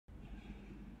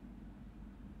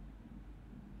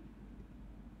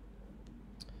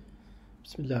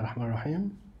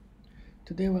Bismillahirrahmanirrahim.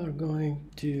 Today we are going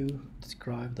to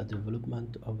describe the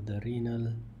development of the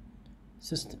renal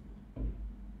system.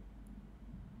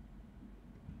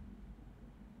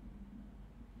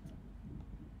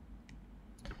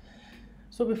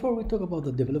 So before we talk about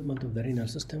the development of the renal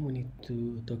system, we need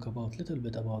to talk about a little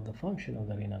bit about the function of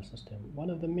the renal system. One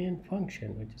of the main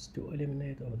functions, which is to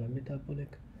eliminate of the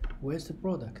metabolic waste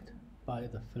product by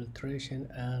the filtration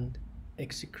and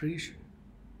excretion.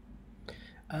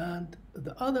 And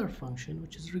the other function,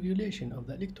 which is regulation of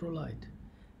the electrolyte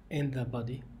in the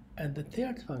body. And the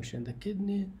third function, the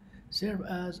kidney serve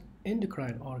as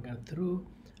endocrine organ through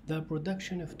the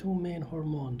production of two main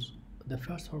hormones. The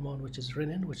first hormone, which is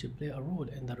renin, which play a role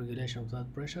in the regulation of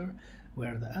blood pressure,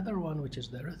 where the other one, which is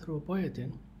the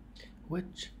erythropoietin,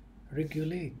 which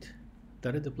regulate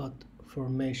the red blood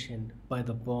formation by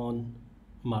the bone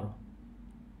marrow.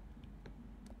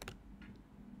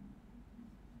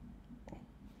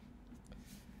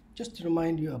 Just to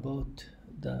remind you about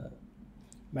the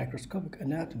microscopic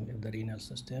anatomy of the renal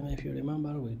system, if you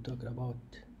remember, we talked about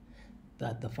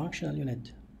that the functional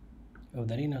unit of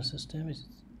the renal system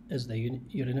is the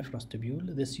uriniferous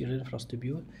tubule. This uriniferous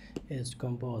tubule is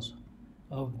composed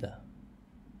of the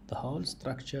whole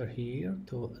structure here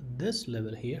to this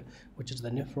level here, which is the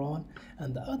nephron,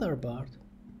 and the other part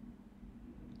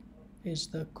is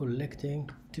the collecting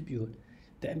tubule.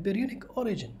 The embryonic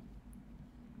origin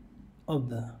of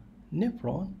the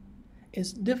nephron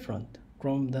is different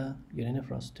from the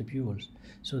uriniferous tubules.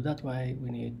 So that's why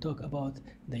when you talk about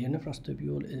the uriniferous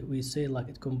tubule, we say like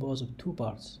it composed of two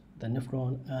parts, the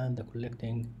nephron and the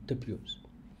collecting tubules.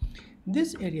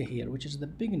 This area here, which is the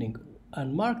beginning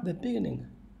and mark the beginning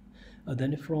of the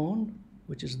nephron,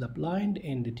 which is the blind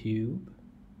end tube,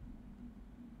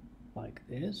 like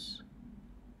this.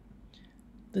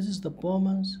 This is the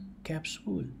Bowman's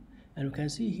capsule. And we can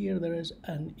see here there is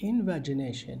an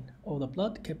invagination of the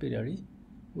blood capillary,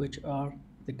 which are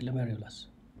the glomerulus.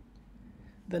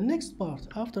 The next part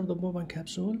after the Bowman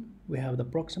capsule, we have the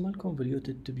proximal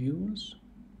convoluted tubules.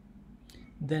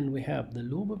 Then we have the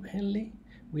lobe of Henle.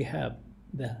 We have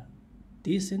the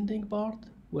descending part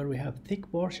where we have thick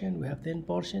portion, we have thin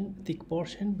portion, thick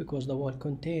portion because the wall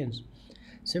contains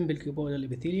simple cuboidal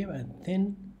epithelium, and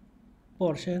thin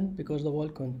portion because the wall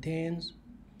contains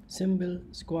simple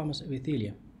squamous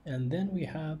epithelium. And then we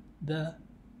have the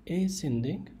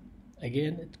ascending,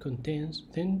 again it contains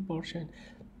thin portion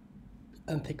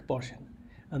and thick portion.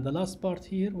 And the last part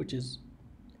here, which is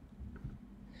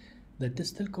the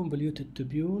distal convoluted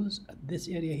tubules. At this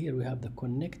area here we have the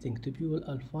connecting tubule,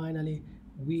 and finally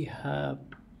we have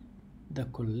the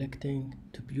collecting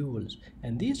tubules.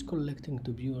 And these collecting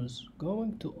tubules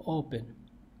going to open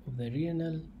of the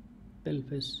renal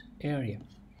pelvis area.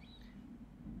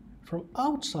 From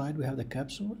outside we have the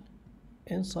capsule,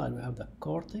 inside we have the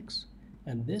cortex,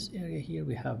 and this area here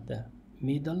we have the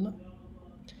medulla,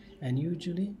 and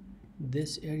usually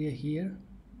this area here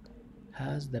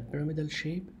has the pyramidal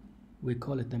shape. We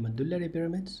call it the medullary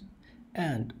pyramids,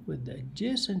 and with the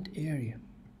adjacent area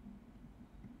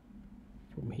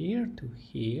from here to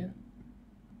here,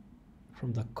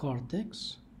 from the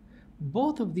cortex,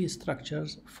 both of these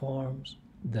structures forms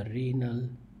the renal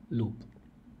loop.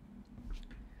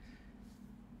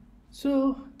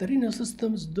 So the renal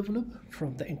systems develop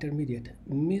from the intermediate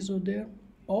mesoderm.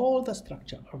 All the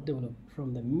structure are developed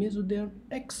from the mesoderm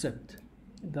except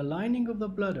the lining of the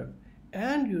bladder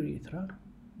and urethra,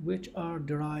 which are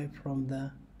derived from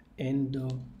the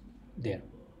endoderm.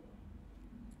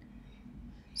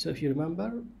 So if you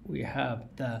remember, we have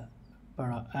the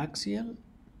paraaxial,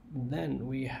 then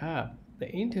we have the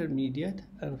intermediate,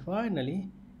 and finally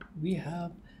we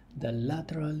have the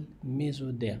lateral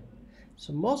mesoderm.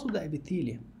 So most of the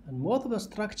epithelium and most of the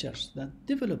structures that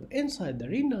develop inside the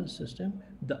renal system,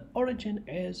 the origin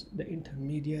is the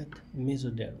intermediate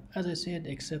mesoderm, as I said,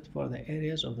 except for the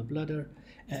areas of the bladder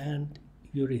and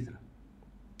urethra.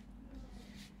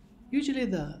 Usually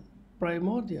the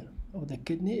primordial of the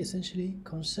kidney essentially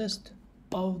consists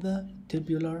of the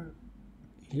tubular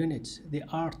units. They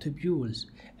are tubules,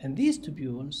 and these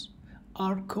tubules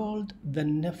are called the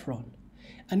nephron.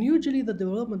 And usually the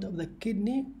development of the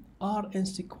kidney are in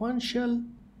sequential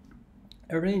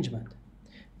arrangement.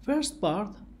 First part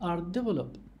are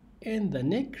developed in the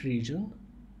neck region,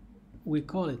 we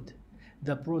call it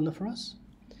the pronephros,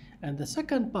 and the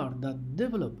second part that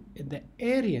develop in the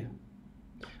area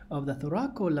of the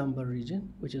thoracolumbar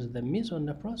region, which is the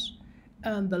mesonephros,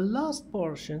 and the last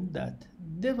portion that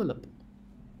develop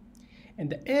in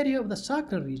the area of the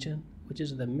sacral region, which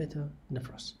is the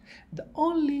metanephros. The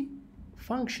only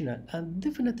functional and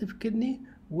definitive kidney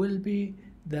will be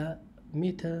the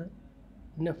metanephros.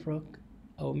 nephroc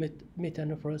or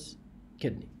metanephros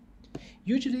kidney.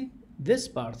 Usually this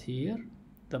part here,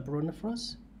 the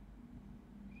pronephros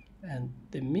and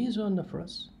the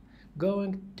mesonephros,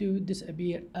 going to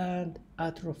disappear and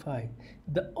atrophy.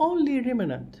 The only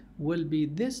remnant will be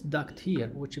this duct here,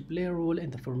 which play a role in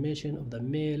the formation of the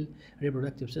male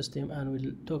reproductive system, and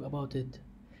we'll talk about it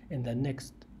in the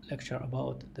next lecture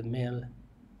about the male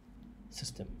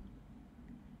system.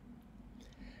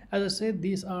 As I said,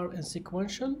 these are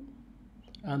insequential,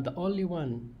 and the only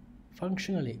one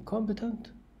functionally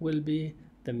competent will be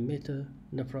the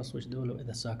metanephros, which develop in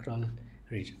the sacral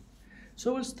region.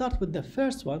 So we'll start with the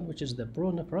first one, which is the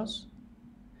pronephros.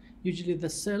 Usually the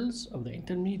cells of the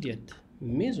intermediate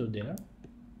mesoderm,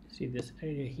 see this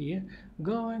area here,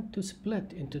 going to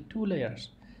split into two layers.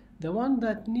 The one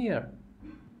that near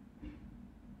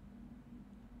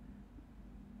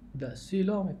the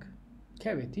coelomic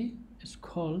cavity is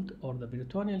called, or the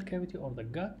peritoneal cavity or the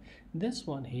gut. This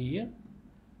one here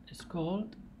is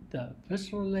called the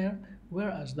visceral layer,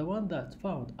 whereas the one that's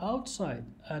found outside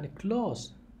and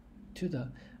close to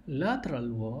the lateral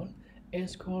wall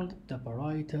is called the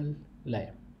parietal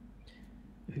layer.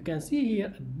 If you can see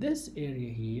here, this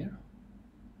area here,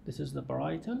 this is the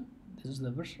parietal, this is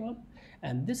the visceral,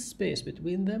 and this space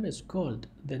between them is called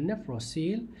the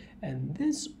nephrocele, and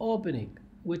this opening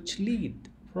which lead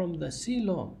from the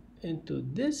coelom into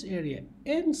this area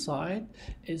inside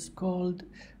is called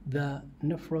the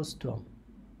nephrostome.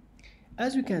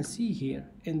 As you can see here,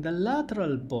 in the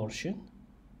lateral portion,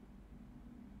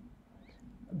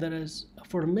 there is a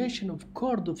formation of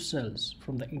cord of cells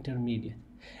from the intermediate,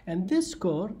 and this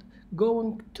cord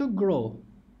going to grow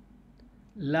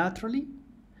laterally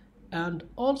and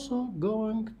also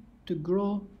going to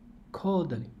grow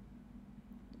caudally.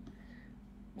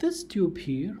 This tube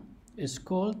here is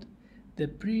called the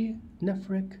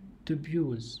prenephric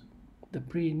tubules,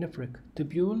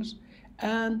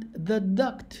 and the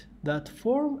duct that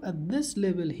form at this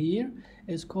level here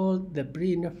is called the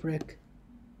prenephric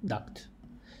duct.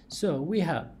 So we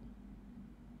have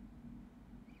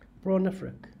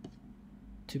pronephric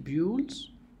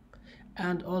tubules,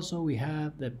 and also we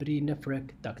have the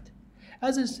prenephric duct.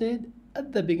 As I said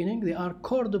at the beginning, they are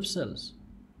cord of cells.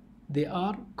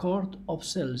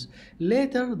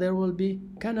 Later there will be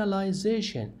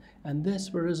canalization, and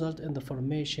this will result in the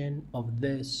formation of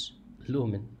this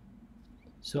lumen.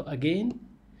 So again,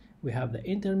 we have the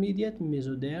intermediate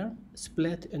mesoderm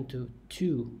split into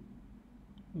two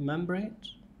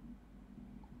membranes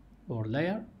or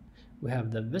layer. We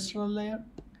have the visceral layer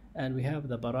and we have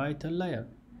the parietal layer.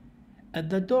 At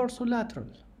the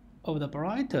dorsolateral of the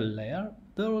parietal layer,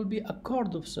 there will be a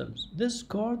cord of cells. This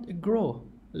cord grow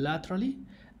laterally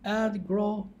and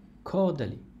grow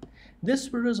caudally. This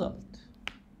will result,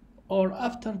 or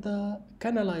after the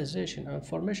canalization and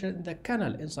formation in the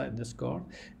canal inside this cord,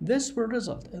 this will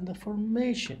result in the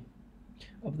formation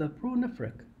of the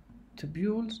pronephric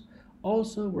tubules,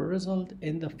 also will result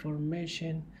in the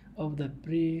formation of the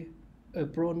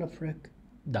pronephric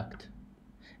duct,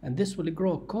 and this will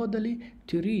grow caudally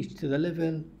to reach to the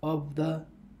level of the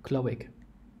cloaca.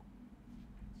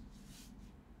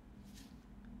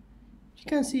 You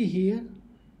can see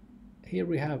here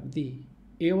we have the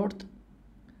aorta.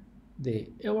 The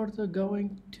aorta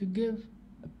going to give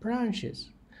branches.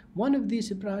 One of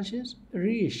these branches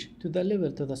reach to the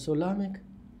level to the coelomic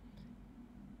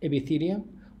epithelium,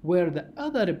 where the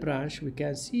other branch we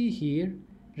can see here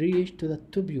reach to the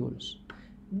tubules.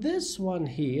 This one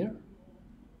here,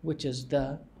 which is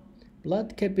the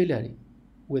blood capillary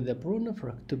with the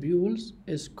pronephric tubules,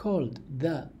 is called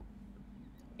the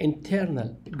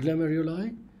internal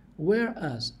glomeruli,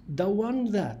 whereas the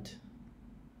one that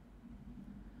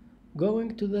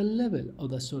going to the level of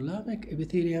the coelomic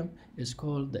epithelium is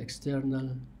called the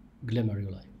external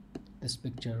glomeruli. This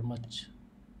picture much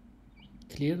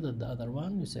clear than the other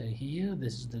one. You say here,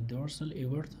 this is the dorsal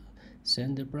aorta,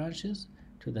 send the branches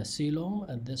to the coelom,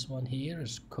 and this one here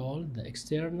is called the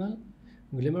external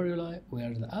glomeruli,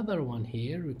 where the other one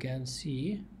here we can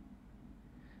see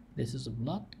this is a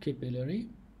blood capillary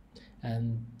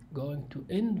and going to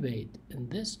invade in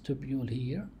this tubule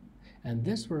here, and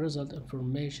this will result in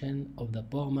formation of the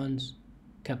Bowman's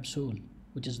capsule,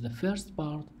 which is the first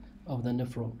part of the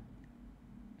nephron.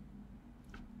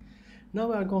 Now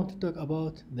we are going to talk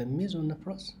about the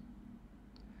mesonephros,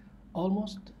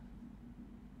 almost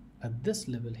at this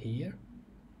level here.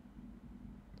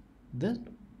 Then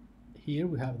here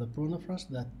we have the pronephros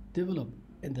that develop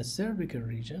in the cervical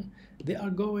region. They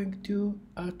are going to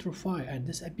atrophy and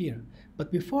disappear,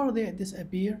 but before they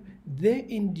disappear, they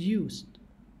induced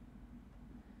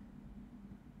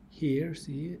here,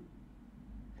 see,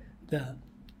 the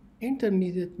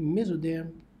intermediate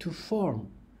mesoderm to form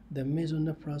the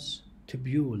mesonephros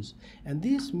tubules, and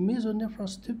these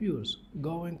mesonephros tubules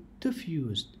going to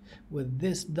fuse with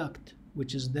this duct,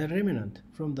 which is the remnant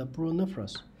from the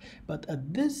pronephros. But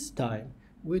at this time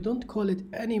we don't call it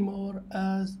anymore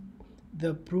as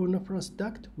the pronephros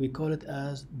duct, we call it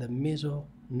as the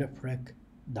mesonephric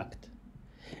duct.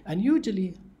 And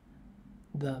usually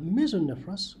the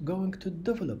mesonephros going to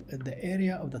develop in the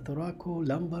area of the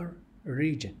thoracolumbar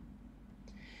region.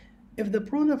 If the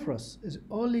pronephros is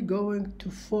only going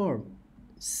to form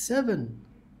 7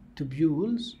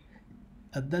 tubules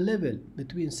at the level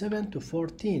between 7 to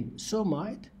 14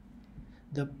 somite,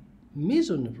 the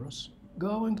mesonephros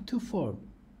going to form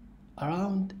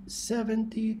around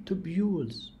 70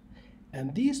 tubules,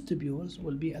 and these tubules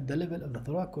will be at the level of the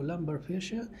thoracolumbar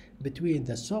fascia between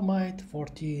the somite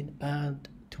 14 and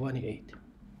 28.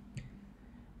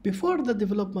 Before the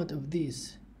development of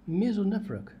these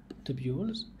mesonephric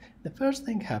tubules, the first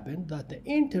thing happened that the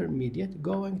intermediate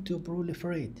going to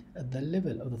proliferate at the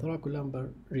level of the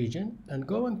thoracolumbar region and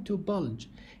going to bulge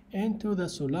into the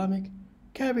coelomic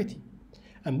cavity,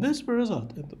 and this will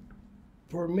result in the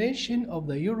formation of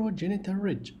the urogenital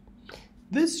ridge.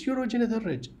 This urogenital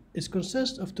ridge is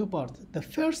consists of two parts. The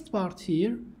first part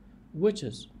here, which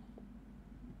is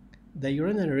the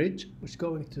urinary ridge, which is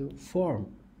going to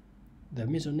form the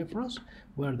mesonephros,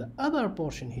 where the other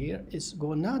portion here is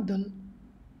gonadal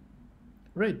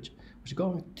ridge, which is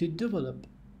going to develop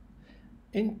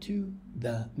into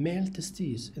the male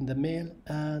testes in the male,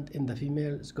 and in the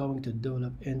female is going to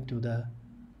develop into the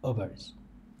ovaries.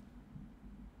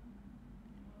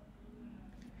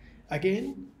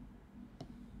 Again,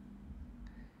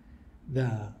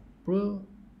 the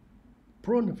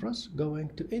pronephros going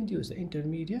to induce the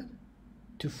intermediate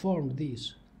to form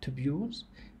these tubules.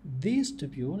 These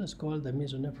tubules is called the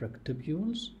mesonephric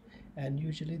tubules, and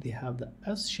usually they have the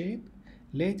S shape.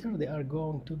 Later they are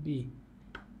going to be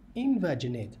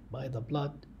invaginated by the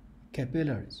blood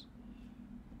capillaries,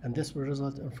 and this will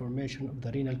result in formation of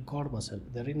the renal corpuscle.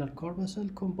 The renal corpuscle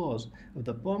composed of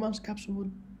the Bowman's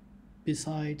capsule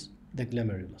besides the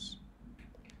glomerulus.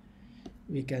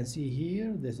 We can see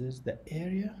here, this is the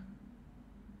area.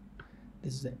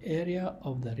 This is the area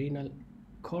of the renal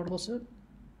corpuscle.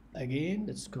 Again,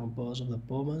 it's composed of the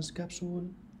Bowman's capsule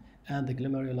and the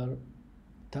glomerular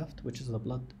tuft, which is the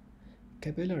blood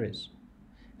capillaries.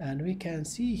 And we can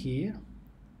see here,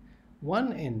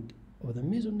 one end of the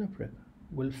mesonephric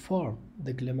will form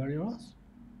the glomerulus,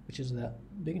 which is the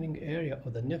beginning area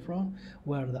of the nephron,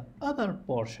 where the other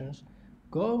portions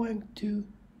going to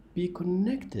be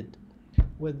connected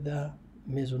with the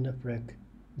mesonephric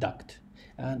duct.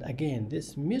 And again,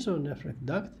 this mesonephric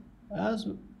duct, as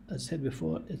I said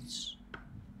before, it's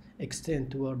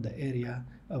extend toward the area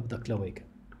of the cloaca.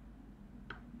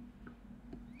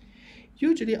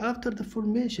 Usually after the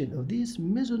formation of these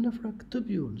mesonephric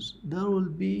tubules, there will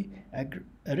be a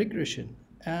regression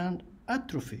and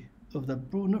atrophy of the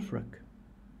pronephric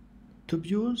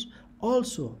tubules,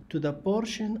 also to the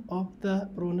portion of the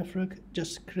pronephric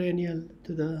just cranial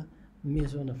to the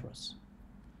mesonephros.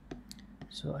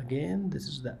 So again, this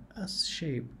is the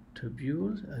S-shaped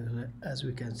tubule, as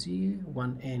we can see,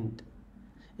 one end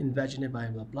invaginated by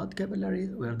the blood capillary,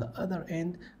 where the other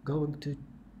end going to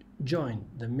join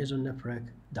the mesonephric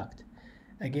duct.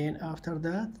 Again, after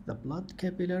that, the blood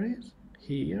capillaries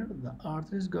here, the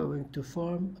arteries going to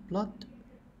form blood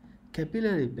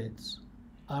capillary beds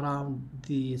around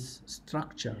these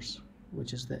structures,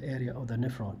 which is the area of the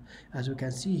nephron. As we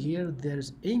can see here, there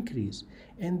is increase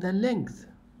in the length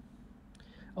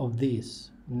of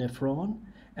this nephron,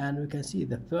 and we can see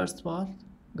the first part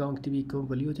going to be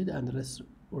convoluted, and this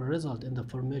will result in the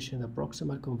formation of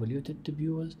proximal convoluted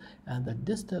tubules, and the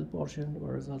distal portion will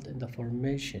result in the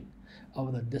formation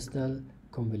of the distal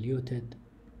convoluted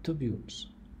tubules.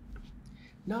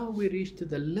 Now we reach to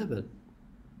the level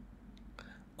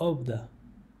of the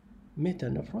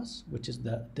metanephros, which is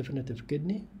the definitive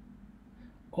kidney.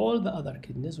 All the other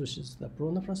kidneys, which is the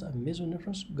pronephros and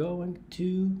mesonephros, going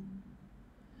to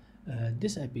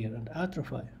disappear and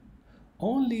atrophy.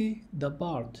 Only the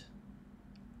part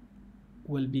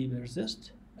will be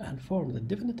persist and form the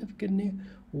definitive kidney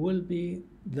will be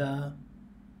the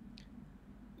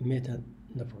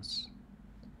metanephros.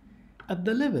 At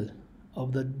the level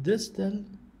of the distal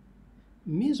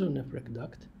mesonephric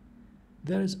duct,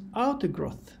 there is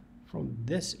outgrowth from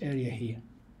this area here,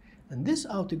 and this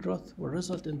outgrowth will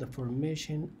result in the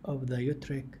formation of the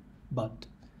uteric bud,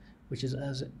 which is,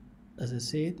 as I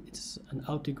said, it's an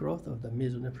outgrowth of the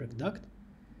mesonephric duct.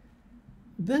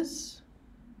 This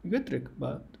uteric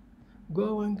bud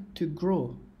going to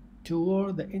grow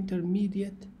toward the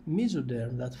intermediate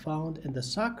mesoderm that found in the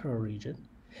sacral region,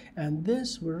 and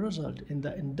this will result in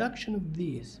the induction of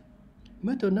these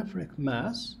metanephric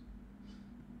mass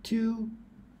to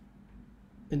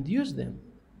induce them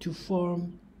to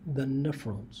form the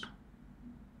nephrons.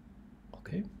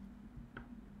 Okay,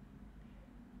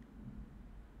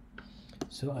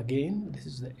 so again, this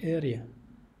is the area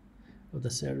of the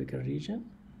cervical region: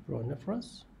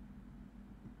 pronephros,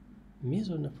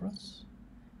 mesonephros,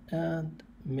 and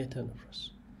metanephros.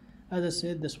 As I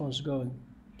said, this one's going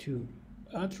to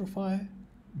atrophy,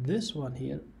 this one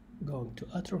here going to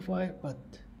atrophy, but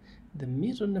the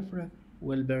mesonephric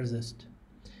will persist,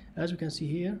 as we can see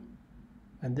here,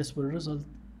 and this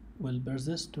will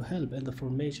persist to help in the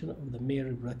formation of the male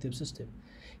reproductive system.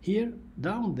 Here,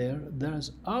 down there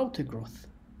is outgrowth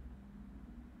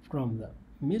from the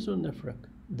mesonephric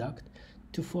duct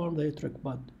to form the uteric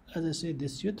bud. As I said,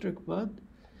 this uteric bud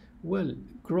will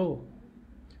grow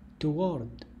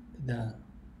toward the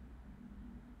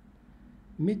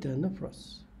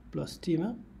metanephros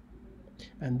blastema,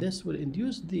 and this will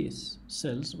induce these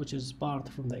cells, which is part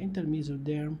from the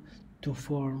intermesoderm, to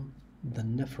form the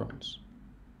nephrons.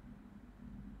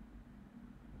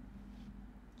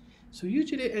 So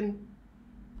usually in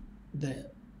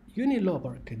the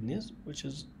unilobar kidneys, which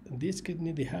is in this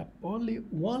kidney, they have only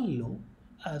one lobe,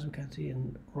 as we can see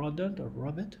in rodent or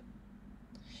rabbit.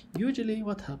 Usually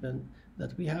what happens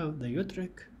that we have the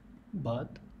uteric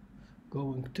bud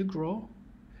going to grow,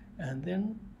 and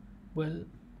then will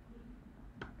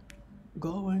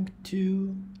going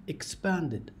to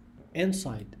expand it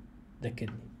inside the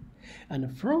kidney,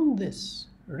 and from this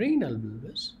renal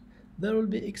bulbus there will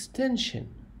be extension,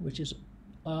 which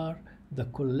are the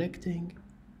collecting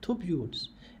tubules,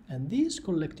 and these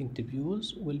collecting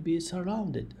tubules will be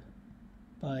surrounded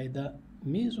by the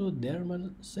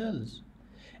mesodermal cells,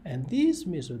 and these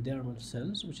mesodermal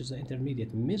cells, which is the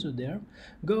intermediate mesoderm,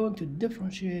 going to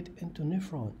differentiate into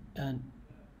nephron, and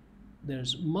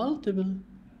there's multiple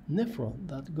nephron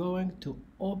that going to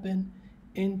open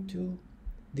into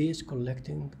these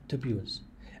collecting tubules.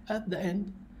 At the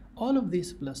end, all of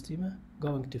these blastema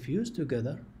going to fuse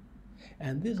together,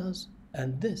 and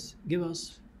this give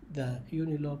us the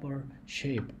unilobar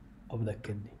shape of the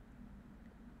kidney.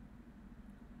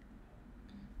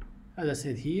 As I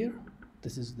said here,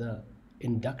 this is the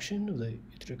induction of the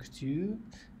uteric tube.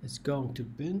 It's going to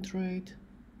penetrate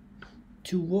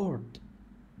toward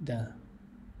the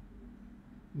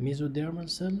mesodermal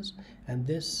cells, and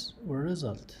this will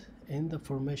result in the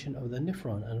formation of the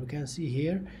nephron. And we can see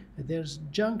here that there's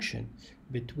junction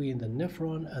between the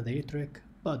nephron and the uteric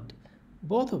bud.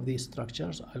 Both of these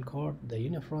structures are called the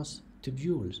uniphros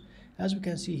tubules. As we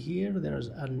can see here, there is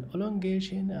an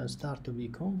elongation and start to be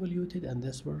convoluted, and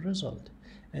this will result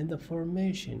in the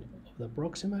formation of the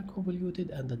proximal convoluted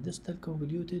and the distal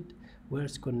convoluted, where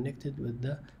it's connected with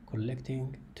the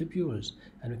collecting tubules.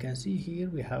 And we can see here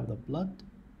we have the blood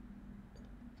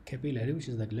capillary, which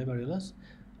is the glomerulus.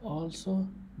 Also,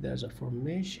 there's a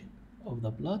formation of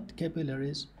the blood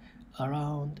capillaries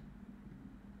around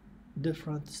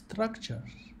different structures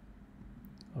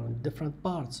or different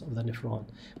parts of the nephron,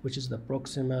 which is the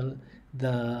proximal,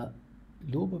 the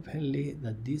lobe of Henle,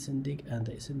 the descending and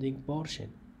the ascending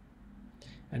portion.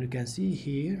 And you can see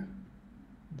here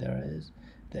there is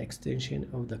the extension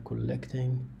of the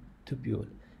collecting tubule,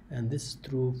 and this is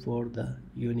true for the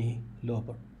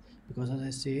unilobar, because as I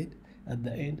said, at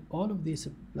the end all of these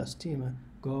blastema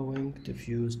going to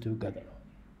fuse together.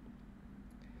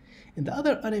 In the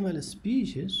other animal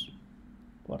species,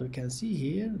 what we can see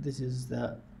here, this is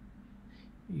the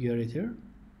ureter.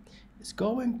 It's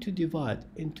going to divide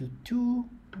into two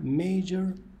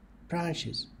major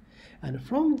branches, and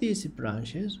from these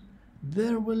branches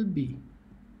there will be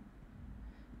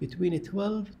between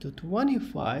 12 to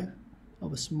 25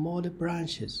 of small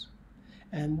branches,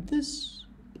 and these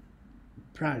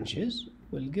branches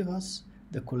will give us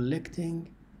the collecting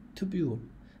tubule.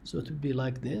 So it will be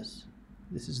like this.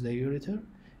 This is the ureter.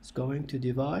 It's going to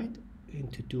divide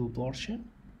into two portions.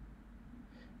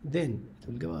 Then it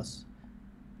will give us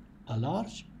a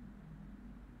large,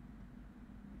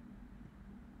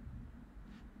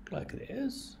 like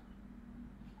this.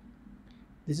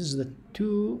 This is the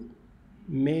two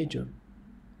major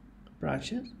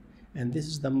branches, and this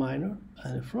is the minor.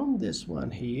 And from this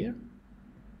one here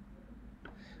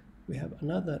we have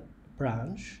another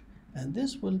branch, and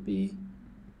this will be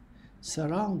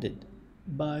surrounded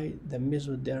by the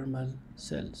mesodermal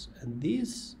cells, and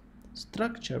this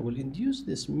structure will induce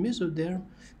this mesoderm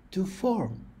to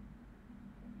form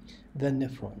the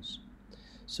nephrons.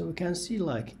 So we can see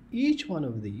like each one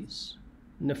of these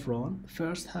nephron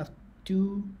first have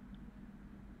two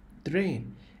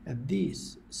drain at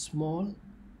this small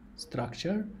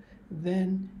structure,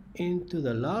 then into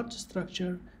the large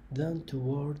structure, then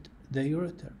toward the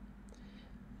ureter.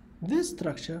 This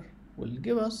structure will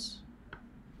give us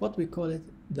what we call it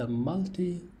the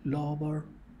multilobar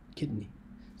kidney.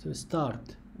 So we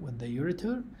start with the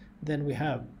ureter, then we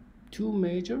have two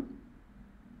major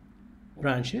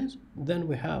branches, then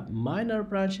we have minor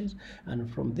branches, and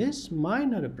from these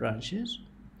minor branches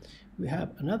we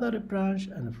have another branch,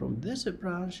 and from this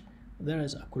branch there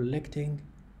is a collecting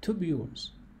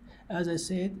tubules. As I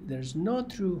said, there's no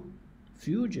true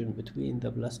fusion between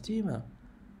the blastema,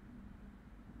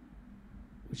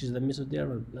 which is the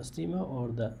mesodermal blastema, or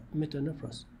the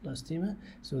metanephros blastema.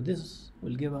 So this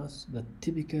will give us the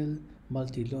typical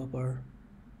multilobar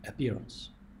appearance.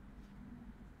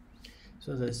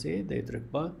 So as I said, the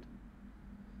uteric bud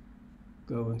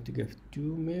going to give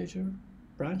two major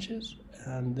branches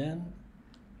and then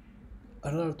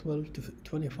another 12 to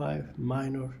 25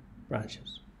 minor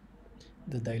branches.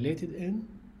 The dilated end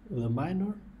of the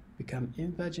minor become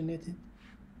invaginated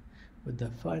with the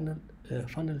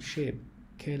funnel shape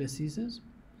calyces,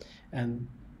 and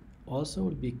also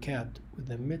will be capped with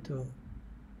the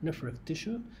metanephric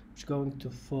tissue, which is going to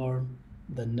form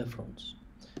the nephrons.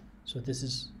 So this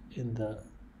is in the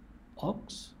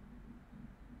ox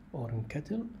or in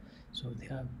cattle. So they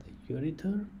have the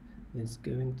ureter, it's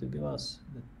going to give us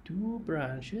the two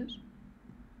branches,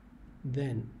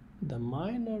 then the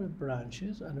minor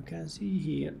branches, and you can see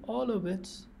here all of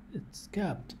it's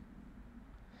capped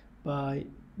by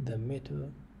the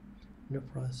metanephros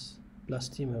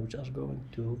blastema, which are going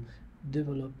to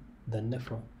develop the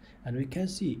nephron, and we can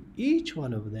see each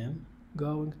one of them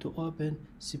going to open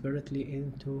separately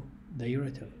into the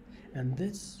ureter, and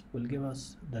this will give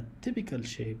us the typical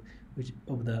shape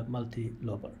of the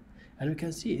multilobar. And we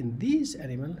can see in this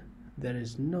animal there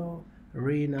is no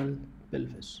renal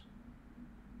pelvis.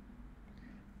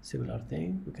 Similar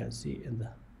thing we can see in the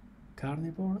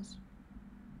carnivores,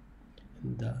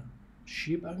 in the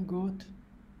sheep and goat.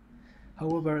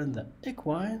 However, in the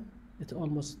equine it's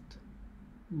almost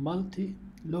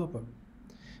multilobar,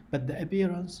 but the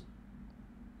appearance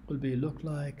will be look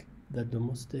like the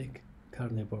domestic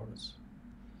carnivores.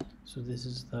 So this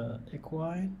is the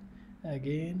equine,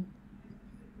 again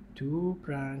two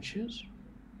branches,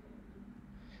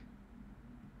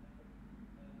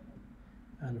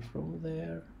 and from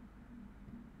there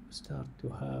we start to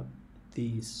have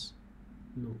these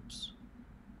loops.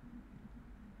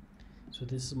 So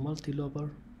this is multilobar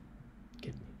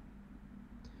kidney.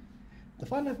 The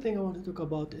final thing I want to talk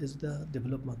about is the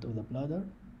development of the bladder.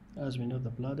 As we know, the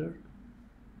bladder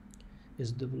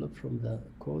is developed from the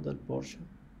caudal portion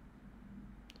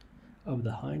of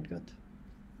the hindgut,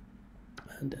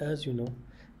 and as you know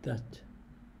that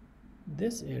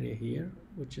this area here,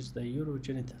 which is the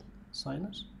urogenital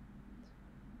sinus,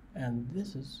 and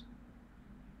this is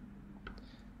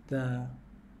the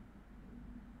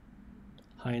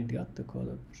hindgut, the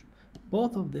caudal portion,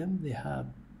 both of them they have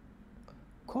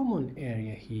common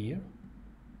area here,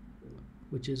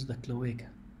 which is the cloaca.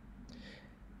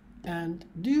 And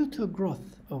due to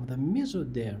growth of the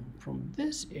mesoderm from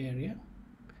this area,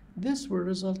 this will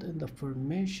result in the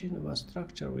formation of a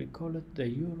structure, we call it the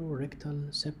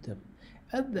urorectal septum.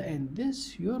 At the end,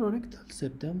 this urorectal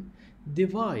septum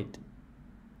divide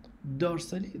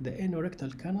dorsally the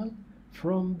anorectal canal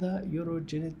from the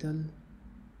urogenital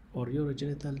or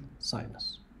urogenital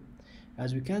sinus.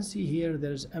 As we can see here,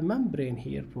 there's a membrane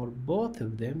here for both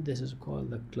of them. This is called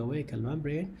the cloacal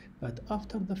membrane, but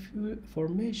after the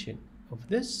formation of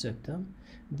this septum,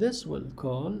 this will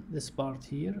call this part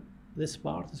here, this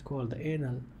part is called the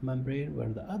anal membrane, where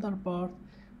the other part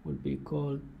will be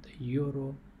called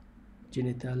the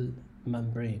urogenital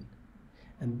membrane.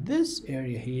 And this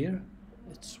area here,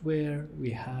 it's where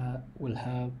we will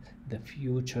have the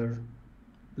future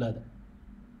bladder.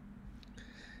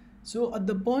 So at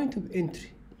the point of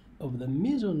entry of the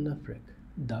mesonephric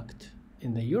duct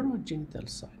in the urogenital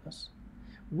sinus,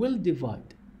 will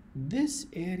divide this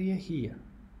area here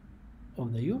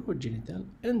of the urogenital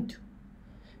into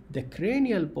the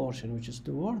cranial portion, which is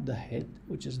toward the head,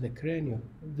 which is the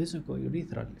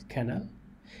craniovesicourethral canal,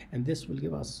 and this will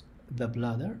give us the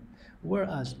bladder,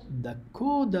 whereas the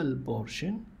caudal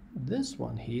portion, this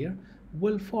one here,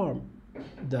 will form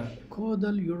the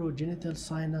caudal urogenital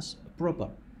sinus proper.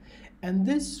 And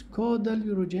this caudal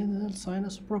urogenital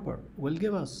sinus proper will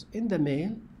give us in the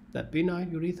male the penile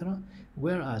urethra,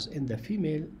 whereas in the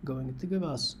female going to give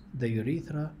us the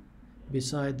urethra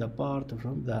beside the part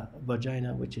from the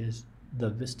vagina, which is the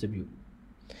vestibule.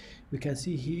 We can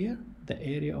see here the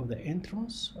area of the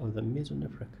entrance of the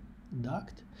mesonephric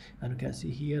duct, and you can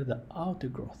see here the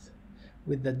outgrowth.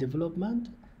 With the development,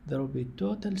 there will be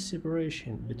total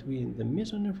separation between the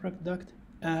mesonephric duct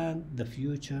and the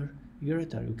future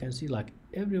ureter. You can see like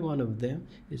every one of them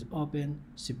is open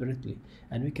separately,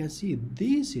 and we can see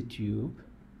these tubes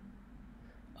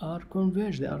are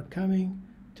converged, they are coming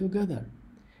together,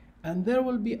 and there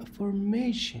will be a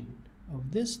formation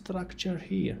of this structure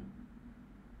here,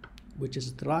 which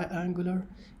is triangular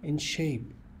in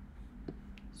shape.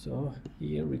 So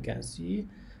here we can see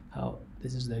how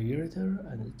this is the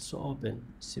ureter, and it's open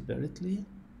separately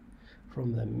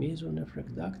from the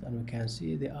mesonephric duct, and we can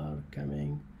see they are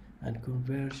coming and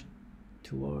converge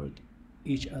toward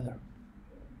each other.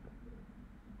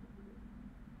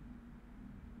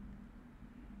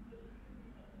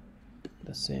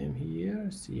 The same here,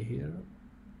 see here,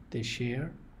 they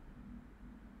share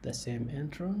the same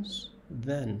entrance,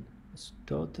 then it's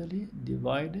totally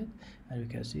divided, and we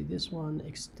can see this one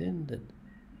extended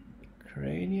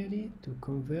cranially to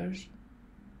converge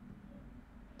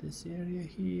this area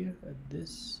here and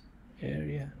this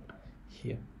area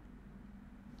here.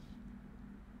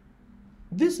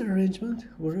 This arrangement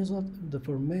will result in the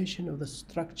formation of the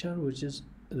structure which is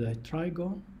the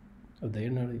trigone of the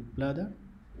urinary bladder.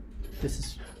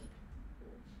 This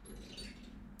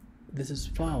is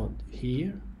found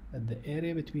here at the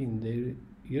area between the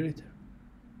ureter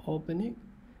opening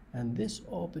and this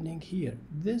opening here.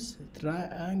 This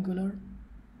triangular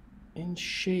in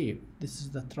shape, this is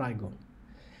the trigone.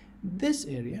 This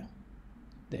area,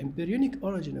 the embryonic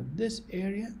origin of this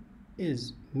area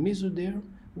is mesoderm,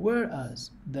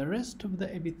 whereas the rest of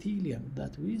the epithelium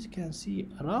that we can see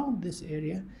around this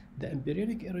area, the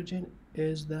embryonic origin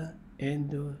is the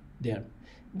endoderm.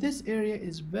 This area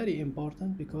is very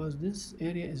important because this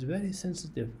area is very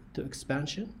sensitive to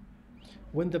expansion.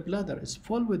 When the bladder is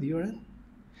full with urine,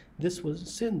 this will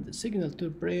send a signal to the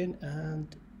brain,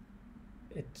 and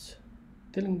it's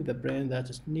telling the brain that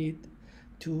it needs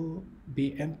to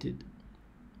be emptied.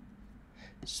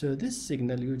 So this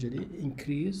signal usually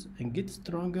increase and get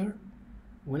stronger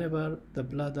whenever the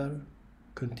bladder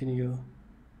continue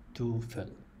to fill.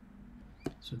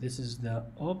 So this is the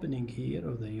opening here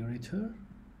of the ureter,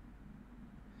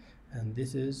 and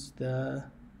this is the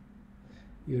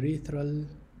urethral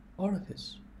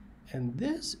orifice, and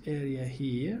this area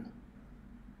here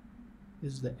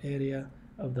is the area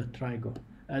of the trigone.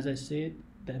 As I said,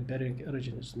 the embryonic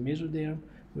origin is mesoderm,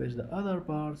 whereas the other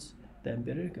parts, the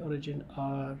embryonic origin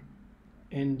are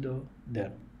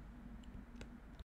endoderm.